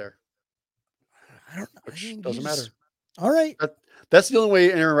tips right there. I don't know. Which doesn't matter. All right. That's the only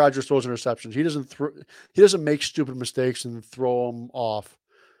way Aaron Rodgers throws interceptions. He doesn't make stupid mistakes and throw them off.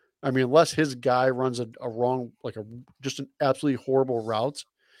 I mean, unless his guy runs a wrong, just an absolutely horrible route,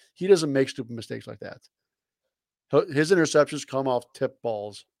 he doesn't make stupid mistakes like that. His interceptions come off tip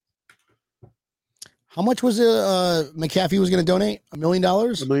balls. How much was McAfee was going to donate? $1 million?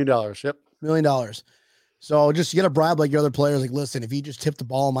 $1 million. Yep. $1 million. So just get a bribe like your other players. Like, listen, if you just tip the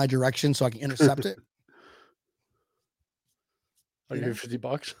ball in my direction so I can intercept it. I'll give you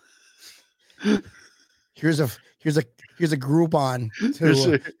 $50. Here's a Groupon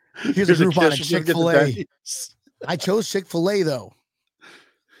to here's a Groupon at Chick-fil-A. I chose Chick-fil-A though.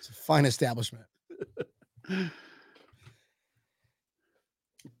 It's a fine establishment.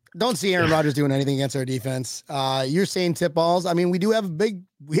 Don't see Aaron Rodgers doing anything against our defense. You're saying tip balls. I mean, we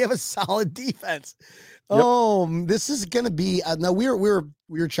have a solid defense. Yep. Oh, this is going to be now we were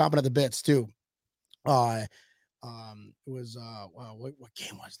chomping at the bits too. It was what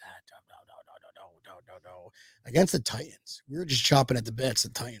game was that? No. Against the Titans. We were just chopping at the bits, the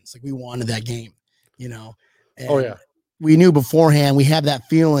Titans. Like we wanted that game, And oh yeah. We knew beforehand, we have that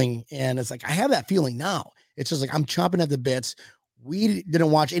feeling, and it's like I have that feeling now. It's just like I'm chomping at the bits. We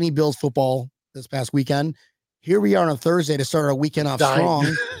didn't watch any Bills football this past weekend. Here we are on a Thursday to start our weekend off strong.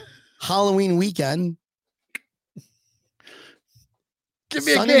 Halloween weekend. Give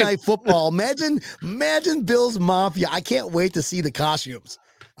me Sunday night football. Imagine Bills Mafia. I can't wait to see the costumes.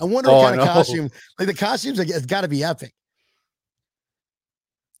 I wonder what kind of costume. Like the costumes, it's got to be epic.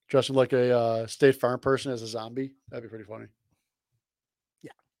 Dressing like a State Farm person as a zombie. That'd be pretty funny.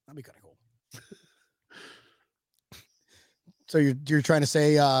 Yeah, that'd be kind of cool. So you're trying to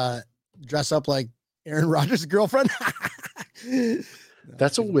say dress up like Aaron Rodgers' girlfriend?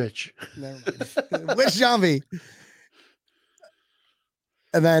 That's a witch. Never mind. Witch zombie.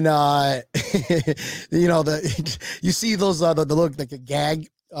 And then you see those the look like a gag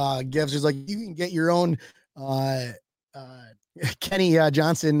gives. It's like you can get your own Kenny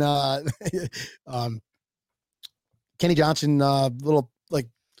Johnson little like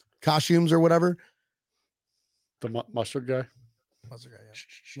costumes or whatever. The mustard guy. Mustard guy, yeah.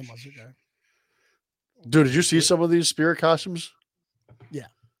 The mustard guy. Dude, did you see some of these spirit costumes? Yeah,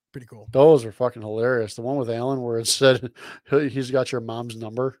 pretty cool. Those are fucking hilarious. The one with Alan where it said he's got your mom's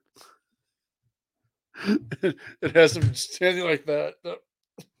number. It has him standing like that.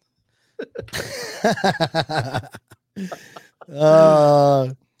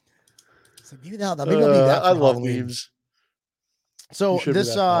 So maybe that'll be that. I love memes. So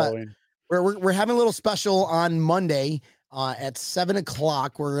this we're having a little special on Monday at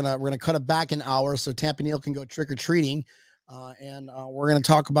 7:00. We're gonna cut it back an hour so Tampa Neal can go trick or treating, and we're gonna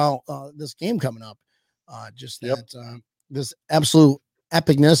talk about this game coming up. This absolute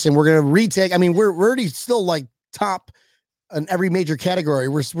epicness, and we're gonna retake. I mean, we're already still like top in every major category.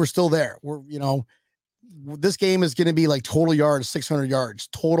 We're still there. This game is gonna be like total yards, 600 yards,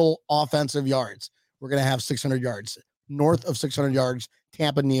 total offensive yards. We're gonna have 600 yards, north of 600 yards.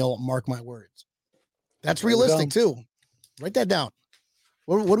 Tampa Neal, mark my words. That's realistic too. Write that down.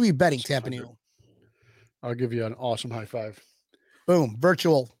 What are we betting, Tampa Neal? I'll give you an awesome high five. Boom,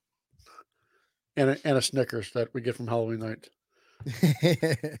 virtual. And a Snickers that we get from Halloween night.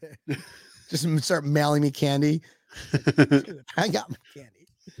 Just start mailing me candy. I got my candy.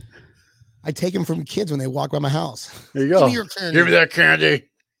 I take them from kids when they walk by my house. There you Give go. me your candy. Give me that candy.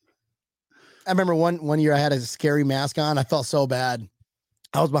 I remember one year I had a scary mask on. I felt so bad.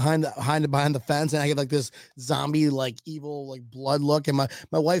 I was behind the fence, and I had like this zombie, like evil, like blood look. And my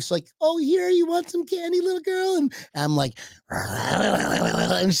wife's like, "Oh, here, you want some candy, little girl?" And I'm like,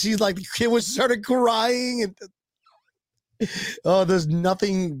 and she's like, the kid was started crying, and oh, there's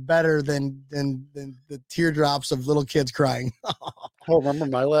nothing better than the teardrops of little kids crying. Oh, remember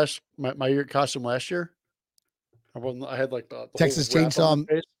my year costume last year? I had like the Texas whole wrap on my Chainsaw,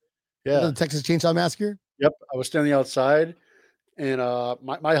 face. the Yeah. Texas Chainsaw Massacre. Yep. I was standing outside, and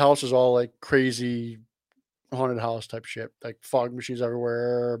my house is all like crazy haunted house type shit, like fog machines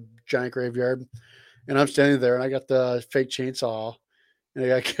everywhere, giant graveyard. And I'm standing there, and I got the fake chainsaw, and I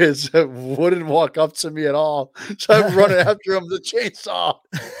got kids that wouldn't walk up to me at all. So I'm running after them with the chainsaw.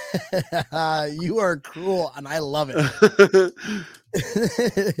 You are cruel, and I love it.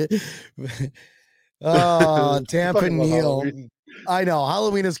 Oh, Tampa Fucking love Neil. Halloween. I know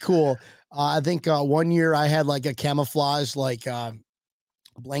Halloween is cool. I think one year I had like a camouflage like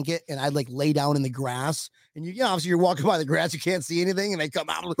blanket, and I'd like lay down in the grass, and obviously you're walking by the grass, you can't see anything, and they come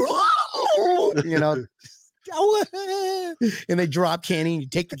out, and they drop candy, and you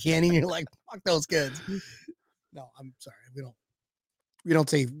take the candy, and you're like, fuck those kids. No, I'm sorry, we don't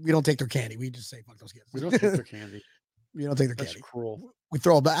take their candy. We just say fuck those kids. We don't take their candy. We don't take their That's candy. cruel. We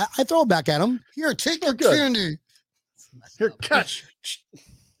throw it back. I throw it back at them. Here, take their candy. Here, catch.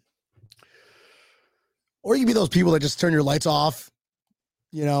 Or you can be those people that just turn your lights off.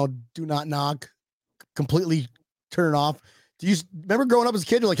 Do not knock. Completely turn it off. Do you remember growing up as a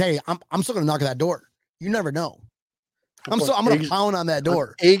kid? You're like, hey, I'm still gonna knock at that door. You never know. I'm gonna pound on that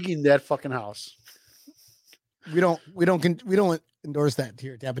door. I'm egging that fucking house. We don't endorse that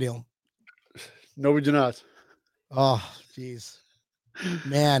here at Tampa Neil. No, we do not. Oh, jeez.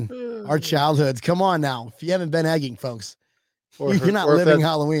 Man, our childhoods. Come on now. If you haven't been egging, folks, you're not living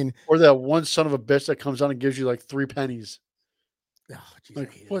Halloween. Or that one son of a bitch that comes on and gives you like 3 pennies. Oh, geez,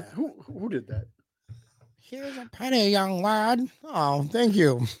 like, what? Who did that? Here's a penny, young lad. Oh, thank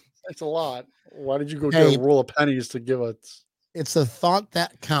you. That's a lot. Why did you go get a roll of pennies to give us? It's the thought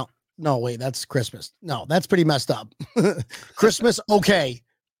that count. No, wait, that's Christmas. No, that's pretty messed up. Christmas, okay.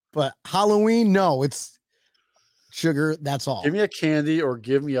 But Halloween, no, it's sugar. That's all. Give me a candy or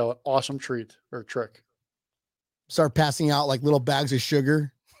give me an awesome treat or trick. Start passing out like little bags of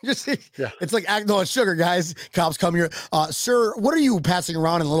sugar. Just yeah. It's like, no, it's sugar, guys. Cops come here. Sir, what are you passing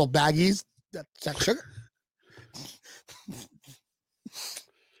around in little baggies? That's sugar.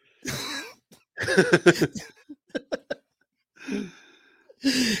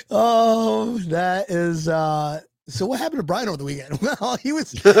 Oh, that is so what happened to Brian over the weekend? Well, he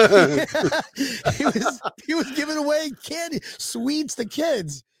was giving away candy, sweets to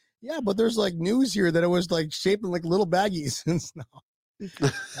kids. Yeah, but there's like news here that it was like shaped in like little baggies. No.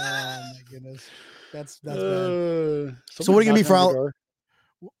 Oh my goodness. That's bad. So what are you gonna be for?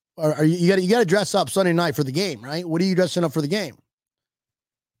 Are you got to dress up Sunday night for the game, right? What are you dressing up for the game?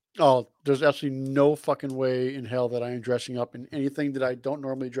 Oh, there's absolutely no fucking way in hell that I am dressing up in anything that I don't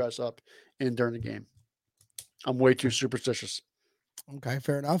normally dress up in during the game. I'm way too superstitious. Okay,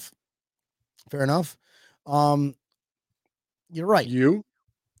 fair enough. Fair enough. You're right. You?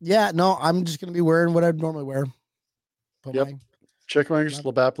 Yeah, no, I'm just gonna be wearing what I normally wear. Yep. Chicken wings,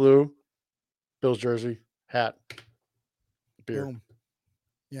 Labatt Blue, Bills jersey, hat, beer. Boom.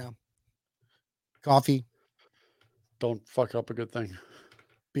 Yeah. Coffee. Don't fuck up a good thing.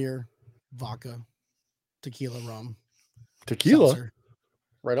 Beer, vodka, tequila, rum. Tequila? Seltzer.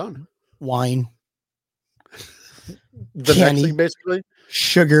 Right on. Wine. The candy, next thing, basically.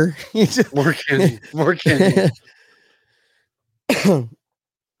 Sugar. More candy. More candy.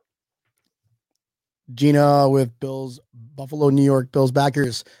 Gina with Buffalo, New York Bills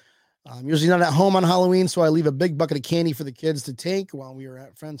backers. I'm usually not at home on Halloween, so I leave a big bucket of candy for the kids to take while we are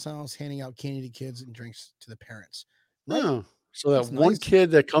at a friend's house, handing out candy to kids and drinks to the parents. Right? Oh, so that one kid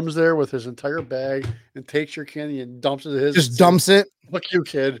that comes there with his entire bag and takes your candy and dumps it to his. Just dumps it. Fuck you,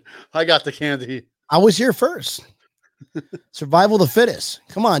 kid. I got the candy. I was here first. Survival of the fittest.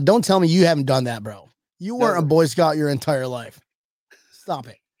 Come on, don't tell me you haven't done that, bro. You weren't a Boy Scout your entire life. Stop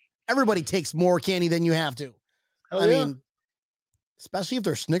it. Everybody takes more candy than you have to. I mean, especially if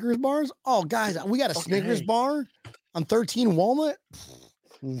they're Snickers bars. Oh, guys, we got a Snickers bar on 13 Walnut.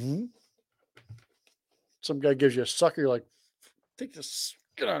 Mm-hmm. Some guy gives you a sucker. You're like, take this.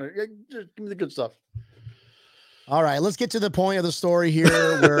 Get on it. Just give me the good stuff. All right, let's get to the point of the story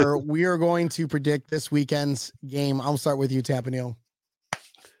here where we are going to predict this weekend's game. I'll start with you, Tampa Neal.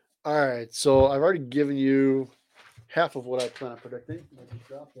 All right, so I've already given you half of what I plan on predicting. I just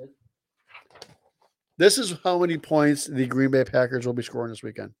dropped it. This is how many points the Green Bay Packers will be scoring this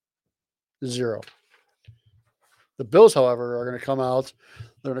weekend. 0. The Bills, however, are going to come out.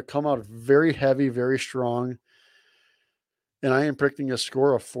 They're going to come out very heavy, very strong. And I am predicting a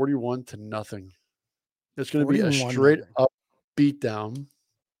score of 41-0. It's going to be a straight up beatdown.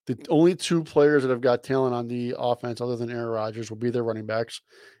 The only 2 players that have got talent on the offense other than Aaron Rodgers will be their running backs.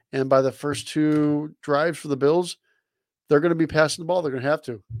 And by the first 2 drives for the Bills, they're going to be passing the ball. They're going to have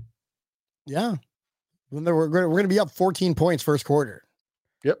to. Yeah. We're going to be up 14 points first quarter.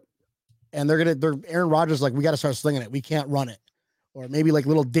 Yep. And they're Aaron Rodgers like, we got to start slinging it. We can't run it. Or maybe like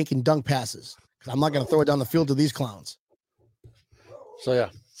little dink and dunk passes. Because I'm not going to throw it down the field to these clowns. So,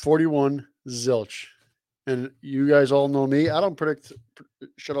 yeah, 41 zilch. And you guys all know me. I don't predict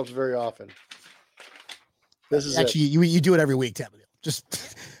shutups very often. This is actually you do it every week, Tampa.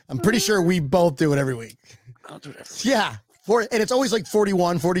 Just I'm pretty sure we both do it every week. I'll do it every week. Yeah. And it's always like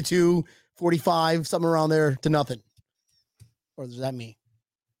 41, 42, 45, something around there to nothing. Or is that me?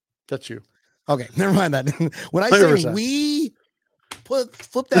 That's you. Okay, never mind that. When I say 100%. we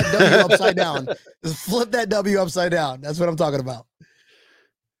flip that W upside down. Just flip that W upside down. That's what I'm talking about.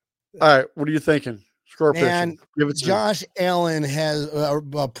 All right, what are you thinking? Score And prediction. Give it to me. Josh Allen has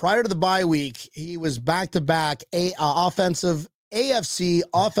prior to the bye week, he was back-to-back AFC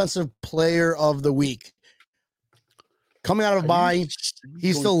Offensive Player of the Week. Coming out of a bye,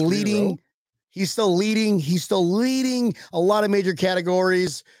 he's still leading. He's still leading a lot of major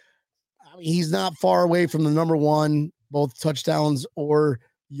categories. I mean, he's not far away from the number 1, both touchdowns or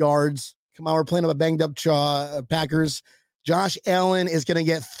yards. Come on, we're playing up a banged up Packers. Josh Allen is going to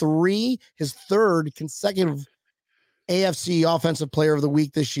get his 3rd consecutive AFC Offensive Player of the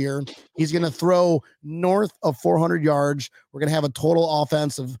Week this year. He's going to throw north of 400 yards. We're going to have a total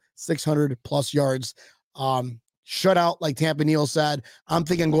offense of 600 plus yards. Shutout, like Tampa Neal said. I'm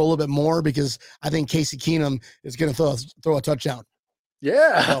thinking go a little bit more because I think Casey Keenum is going to throw a touchdown.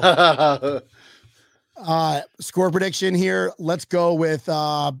 Yeah. So, score prediction here. Let's go with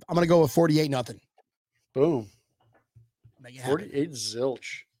I'm going to go with 48-0. Boom. 48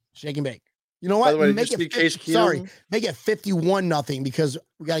 zilch. Shake and bake. You know what? By the way, make it 50, make it 51-0 because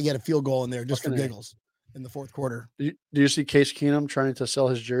we got to get a field goal in there just for giggles in the 4th quarter. Do you see Case Keenum trying to sell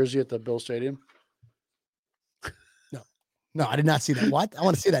his jersey at the Bill Stadium? No, I did not see that. What? I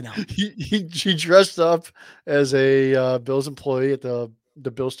want to see that now. He dressed up as a Bills employee at the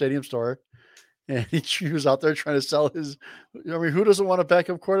Bill Stadium store, and he was out there trying to sell his. I mean, who doesn't want a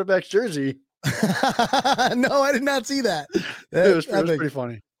backup quarterback's jersey? No, I did not see that. It was pretty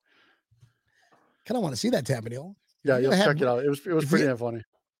funny. Kind of want to see that, Tampa Neal. Yeah, you'll check it out. It was pretty damn funny.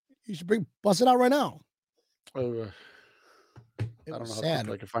 You should bust it out right now. I don't know sad.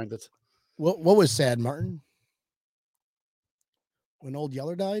 how I can find it. What was sad, Martin? When Old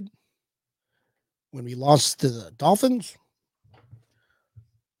Yeller died? When we lost to the Dolphins?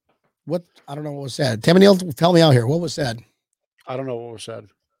 What? I don't know what was sad. Tampa Neal, tell me out here. What was sad? I don't know what was sad.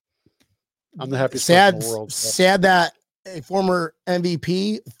 I'm the happiest sad, person in the world. Sad that a former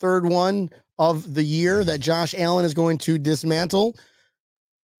MVP, 3rd one of the year, that Josh Allen is going to dismantle.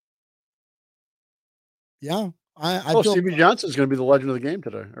 Yeah. I feel Stevie Johnson's going to be the legend of the game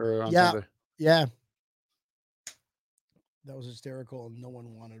today. Or on Sunday. Yeah. That was hysterical and no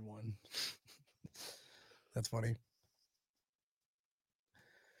one wanted one. That's funny.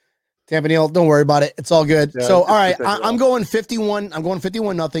 Tampa Neal, don't worry about it. It's all good. Yeah, so, all right, I'm going 51. I'm going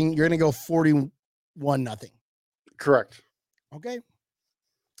 51-0. You're going to go 41-0. Correct. Okay.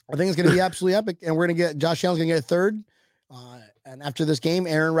 I think it's going to be absolutely epic. And we're going to get Josh Allen's going to get a 3rd. And after this game,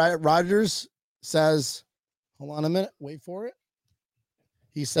 Aaron Rodgers says, hold on a minute. Wait for it.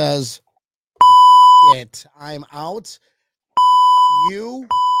 He says, I'm out. You're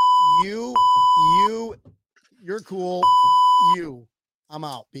cool. I'm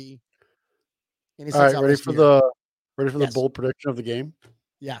out, B. All right, ready for the bold prediction of the game?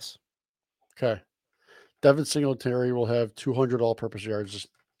 Yes. Okay. Devin Singletary will have 200 all-purpose yards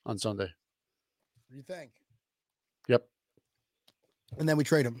on Sunday. What do you think? Yep. And then we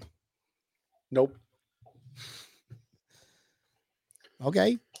trade him. Nope.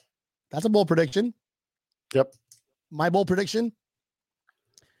 Okay. That's a bold prediction. Yep. My bold prediction,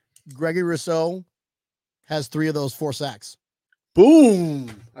 Gregory Rousseau has 3 of those 4 sacks.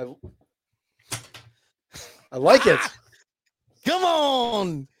 Boom. I like it. Come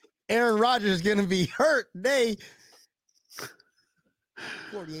on. Aaron Rodgers is going to be hurt today.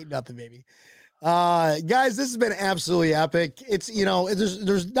 48-0, baby. Guys, this has been absolutely epic. It's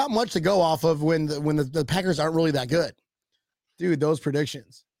there's not much to go off of when the Packers aren't really that good. Dude, those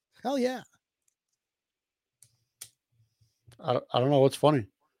predictions. Hell yeah. I don't know what's funny.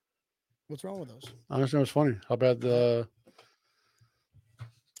 What's wrong with those? I understand what's funny. How about the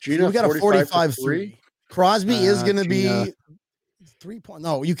Gina? So we got a 45-3. Crosby is going to Gina. be 3 point.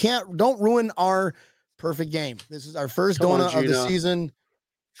 No, you can't. Don't ruin our perfect game. This is our first Come on, donut of the Gina. season.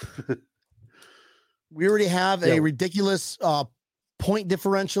 We already have a Yeah. ridiculous point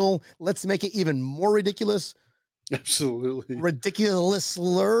differential. Let's make it even more ridiculous. Absolutely.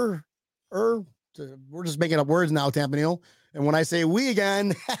 Ridiculousler. We're just making up words now, Tampanil. And when I say we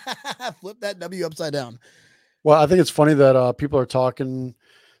again, flip that W upside down. Well, I think it's funny that people are talking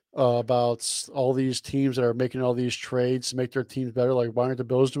about all these teams that are making all these trades to make their teams better. Like, why aren't the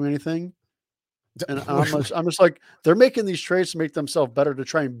Bills doing anything? And I'm just like, they're making these trades to make themselves better to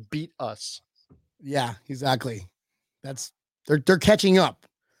try and beat us. Yeah, exactly. They're catching up.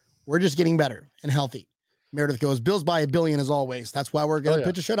 We're just getting better and healthy. Meredith goes, Bills by $1 billion as always. That's why we're going to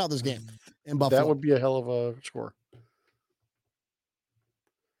pitch a shutout this game in Buffalo. That would be a hell of a score.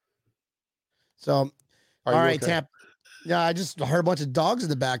 So, all right, okay? Tap. Yeah, I just heard a bunch of dogs in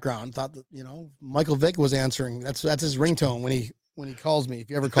the background. Thought that, Michael Vick was answering. That's his ringtone when he calls me. If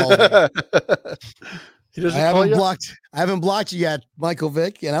you ever call me. He doesn't I call you? haven't blocked you yet, Michael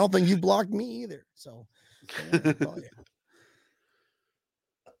Vick, and I don't think you blocked me either. So,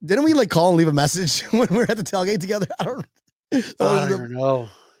 didn't we call and leave a message when we were at the tailgate together? I don't even know.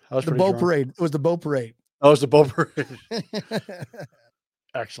 I was the pretty boat drunk. parade. It was the boat parade. That was the boat parade.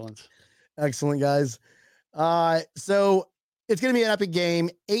 Excellent. Excellent, guys. So it's gonna be an epic game.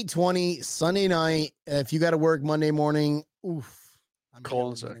 8:20 Sunday night. If you got to work Monday morning, I'm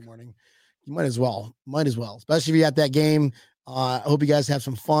Calling Monday sick. morning. You might as well, especially if you got that game. I hope you guys have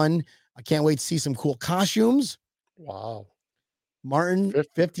some fun. I can't wait to see some cool costumes. Wow. Martin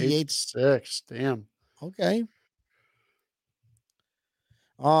 58. 6. Damn. Okay.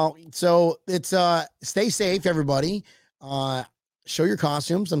 So it's stay safe, everybody. Show your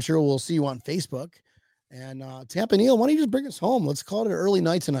costumes. I'm sure we'll see you on Facebook. And Tampa Neil, why don't you just bring us home? Let's call it an early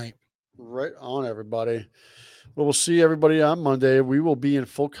night tonight. Right on, everybody. Well, we'll see everybody on Monday. We will be in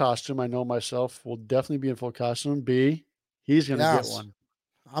full costume. I know myself will definitely be in full costume. B, he's going to get one.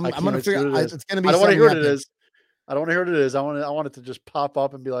 I'm going to figure out. It's going to be. I don't want to hear what epic. it is. I don't want to hear what it is. I want it to just pop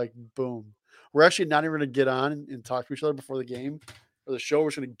up and be like, boom. We're actually not even going to get on and talk to each other before the game or the show. We're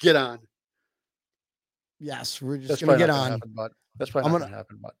just going to get on. Yes, we're just going to get on. That's probably not going to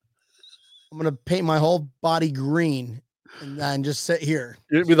happen, but I'm going to paint my whole body green and then just sit here.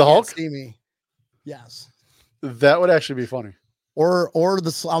 You'd be the Hulk? See me. Yes. That would actually be funny. Or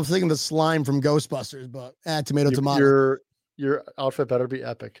I'm thinking the slime from Ghostbusters, but tomato. Your outfit better be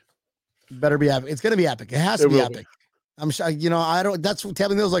epic. Better be epic. It's going to be epic. It has to be epic. I'm sure, I don't, that's what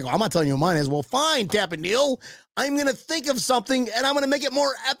Tapping Neil's like, I'm not telling you what mine is. Well, fine, Tapping Neil. I'm going to think of something and I'm going to make it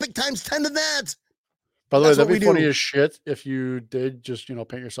more epic times 10 than that. By the way, that'd be funny as shit if you did just,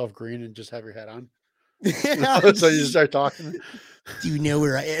 paint yourself green and just have your hat on. Yeah. So you just start talking. Do you know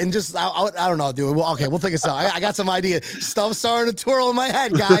where and just, I don't know, dude. Well, okay, we'll think of something. I got some ideas. Stuff starting to twirl in my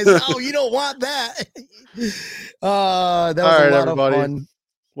head, guys. Oh, you don't want that. That was a lot of fun.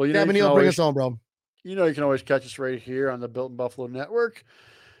 Well, Neil, bring us home, bro. You can always catch us right here on the Built in Buffalo Network.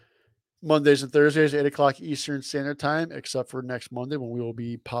 Mondays and Thursdays, 8 o'clock Eastern Standard Time, except for next Monday when we will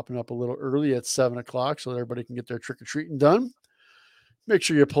be popping up a little early at 7 o'clock so that everybody can get their trick-or-treating done. Make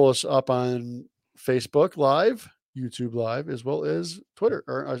sure you pull us up on Facebook Live, YouTube Live, as well as Twitter,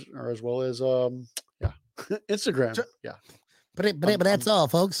 or as well as Instagram. Yeah. But that's all,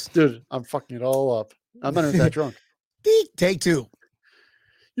 folks. Dude, I'm fucking it all up. I'm not even that drunk. Take two.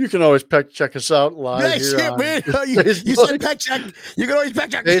 You can always check us out live. You said peck check. You can always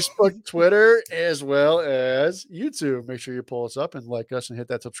peck check. Facebook, Twitter, as well as YouTube. Make sure you pull us up and like us and hit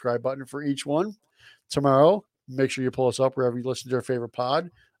that subscribe button for each one. Tomorrow, make sure you pull us up wherever you listen to your favorite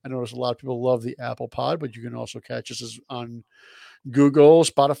pod. I notice a lot of people love the Apple pod, but you can also catch us on Google,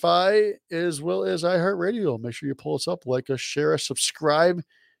 Spotify, as well as iHeartRadio. Make sure you pull us up, like us, share us, subscribe,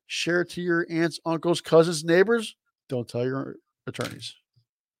 share it to your aunts, uncles, cousins, neighbors. Don't tell your attorneys.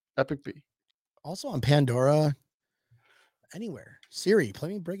 Epic B. Also on Pandora, anywhere. Siri, play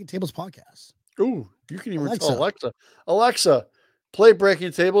me Breaking Tables podcast. Ooh, you can even tell Alexa, play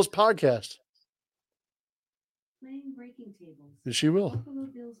Breaking Tables podcast. Playing Breaking Tables. And she will. Buffalo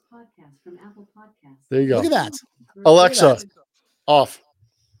Bills podcast from Apple Podcasts. There you go. Look at that. Alexa, off.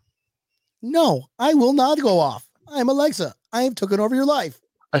 No, I will not go off. I'm Alexa. I have taken over your life.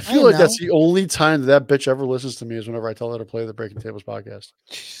 I feel like that's the only time that bitch ever listens to me is whenever I tell her to play the Breaking Tables podcast.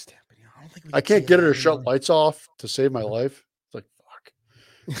 Jeez, I don't think we I can can't say get her that to shut anymore. lights off to save my life. It's like,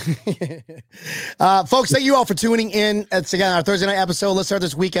 fuck. Folks, thank you all for tuning in. It's again our Thursday night episode. Let's start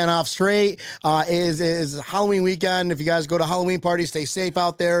this weekend off straight. Is Halloween weekend. If you guys go to Halloween parties, stay safe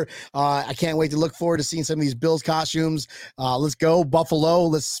out there. I can't wait to look forward to seeing some of these Bills costumes. Let's go Buffalo.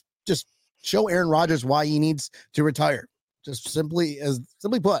 Let's just show Aaron Rodgers why he needs to retire. Just simply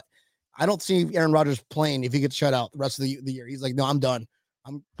put, I don't see Aaron Rodgers playing if he gets shut out the rest of the year. He's like, no, I'm done.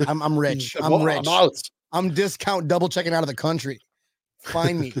 I'm rich. I'm rich. I'm out. I'm discount double checking out of the country.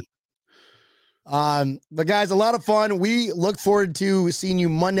 Find me. But guys, a lot of fun. We look forward to seeing you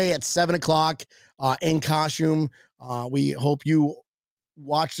Monday at 7:00 in costume. We hope you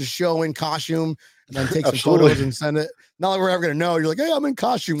watch the show in costume and then take some Absolutely. photos and send it. Not that we're ever gonna know. You're like, hey, I'm in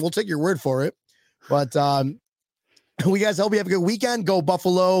costume. We'll take your word for it. But we guys hope you have a good weekend. Go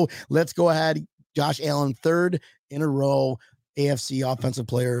Buffalo. Let's go ahead. Josh Allen, 3rd in a row AFC Offensive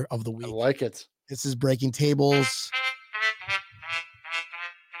Player of the I Week. like it. This is Breaking Tables.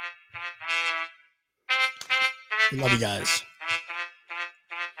 We love you guys.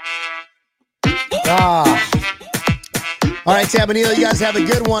 All right, Tabanilo, you guys have a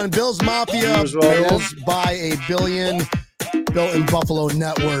good one. Bills Mafia, You as well, Bills by a billion. Built in Buffalo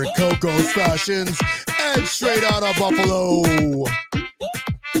Network, Coco's Fashions, and straight out of Buffalo.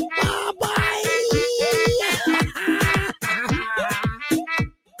 Bye-bye.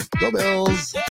 Go Bills.